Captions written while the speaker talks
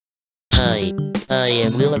Hi, I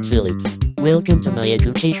am Willup Phillip. Welcome to my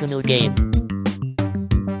educational game.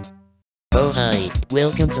 Oh hi,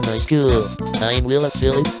 welcome to my school. I'm Willup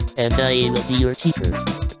Phillip, and I will be your teacher.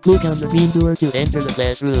 Click on the green door to enter the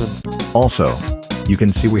classroom. Also, you can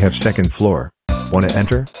see we have second floor. Want to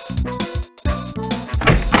enter?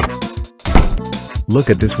 Look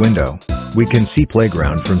at this window. We can see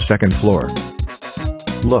playground from second floor.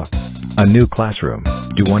 Look, a new classroom.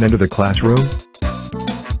 Do you want to enter the classroom?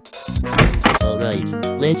 Alright,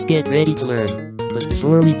 let's get ready to learn. But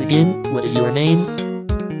before we begin, what is your name?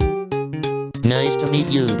 Nice to meet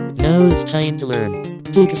you. Now it's time to learn.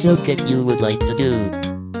 Pick a subject you would like to do.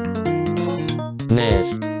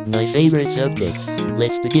 Math, my favorite subject.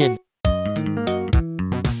 Let's begin.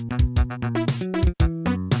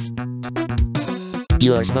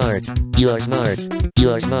 You are smart. You are smart. You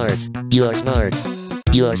are smart. You are smart.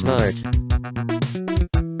 You are smart.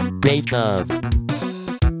 Great job.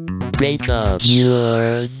 Great job.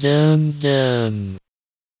 You're dumb.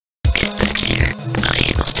 Get back here.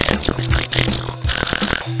 I will stab you with my pencil.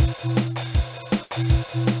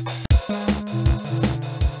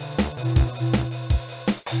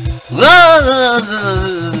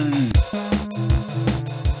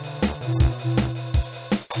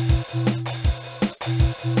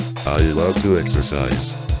 I love to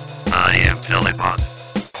exercise. I am Phillip.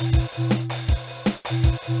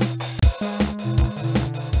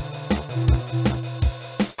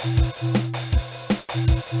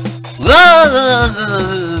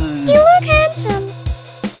 You look handsome.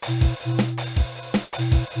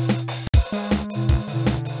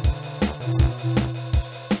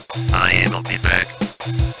 I will be back.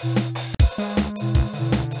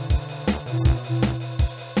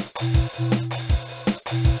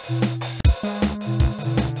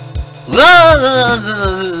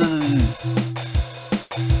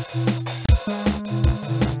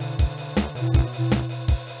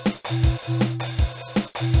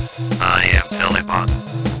 I am Phillip.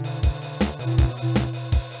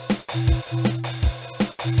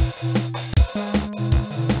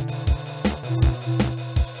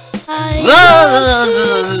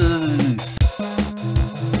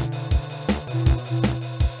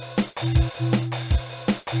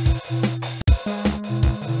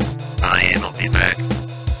 I will be back.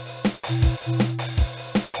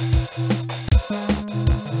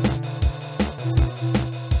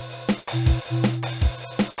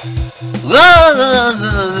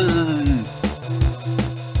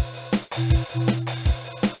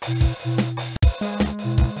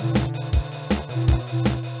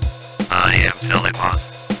 I am Phillip.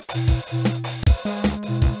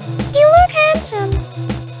 You look handsome.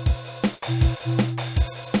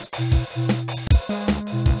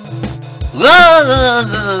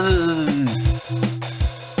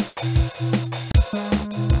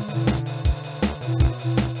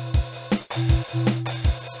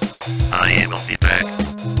 I will be back.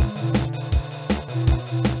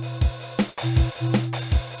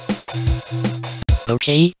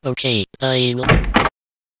 Okay, I will...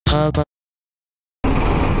 Hop on.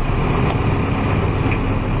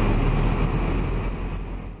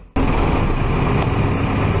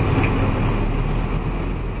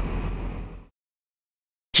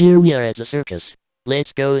 Here we are at the circus.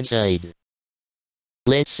 Let's go inside.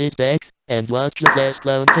 Let's sit back and watch the glass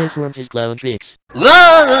clown perform his clown tricks.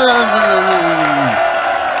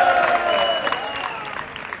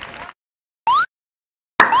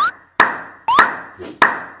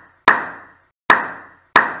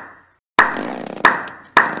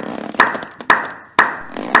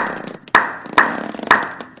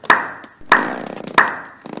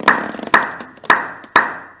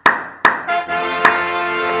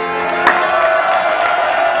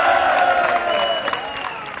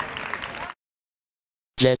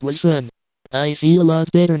 That was fun. I feel a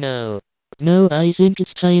lot better now. Now I think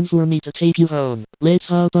it's time for me to take you home. Let's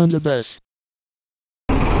hop on the bus.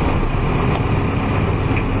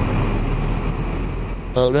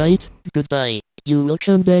 Alright, goodbye. You will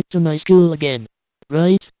come back to my school again.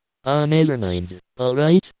 Right? Ah, never mind.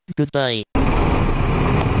 Alright, goodbye.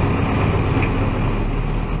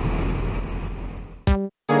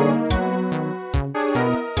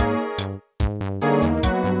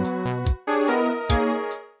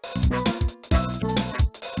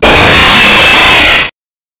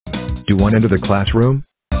 Do you want to enter the classroom?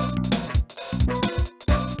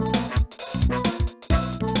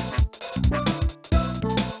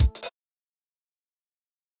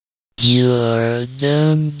 You're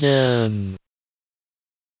dumb.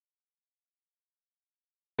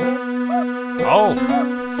 Oh,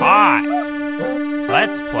 hi.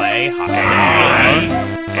 Let's play hide.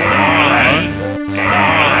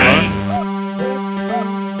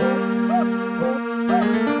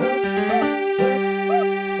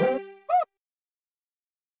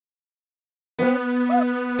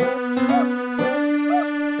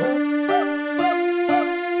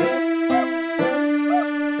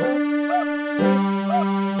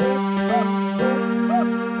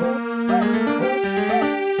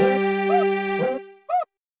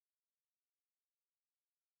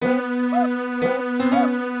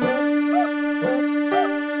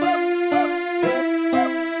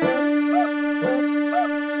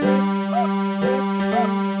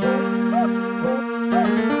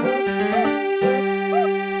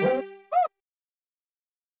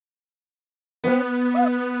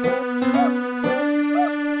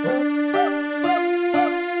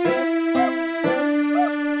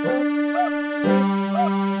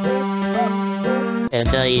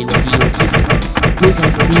 I am the teacher. Look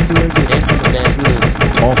at the main door to enter the classroom.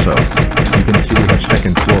 Also, you can see we have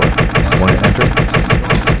second floor. Want to enter?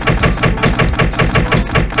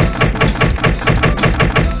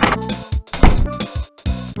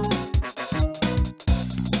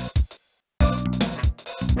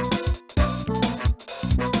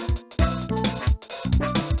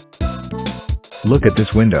 Look at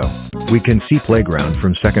this window. We can see playground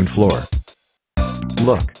from second floor.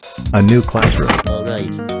 Look, a new classroom.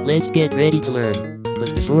 Alright, let's get ready to learn.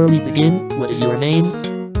 But before we begin, what is your name?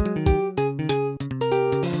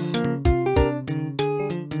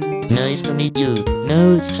 Nice to meet you.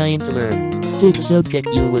 Now it's time to learn. Pick a subject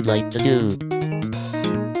you would like to do.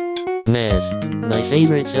 Math, my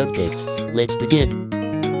favorite subject. Let's begin.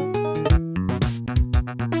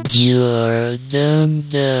 You're dumb.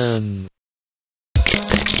 Get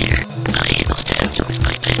back here. I will stab you with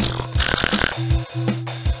my pencil.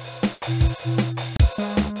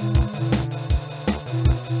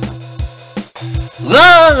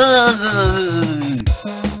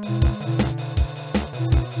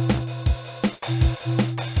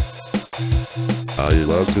 I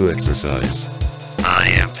love to exercise. I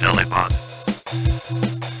am Phillip.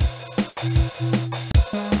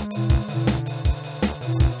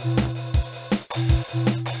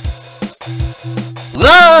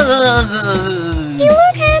 You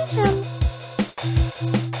look handsome.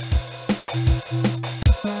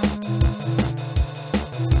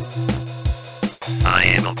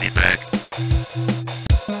 I will be back.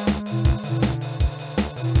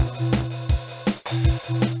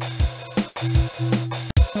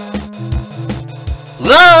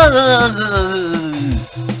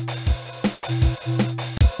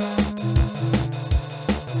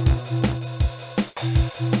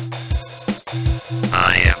 I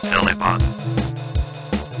am Phillip.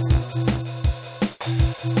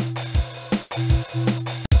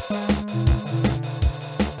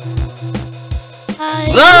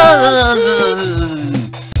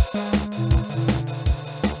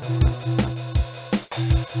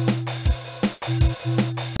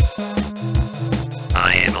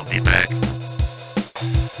 I will be back.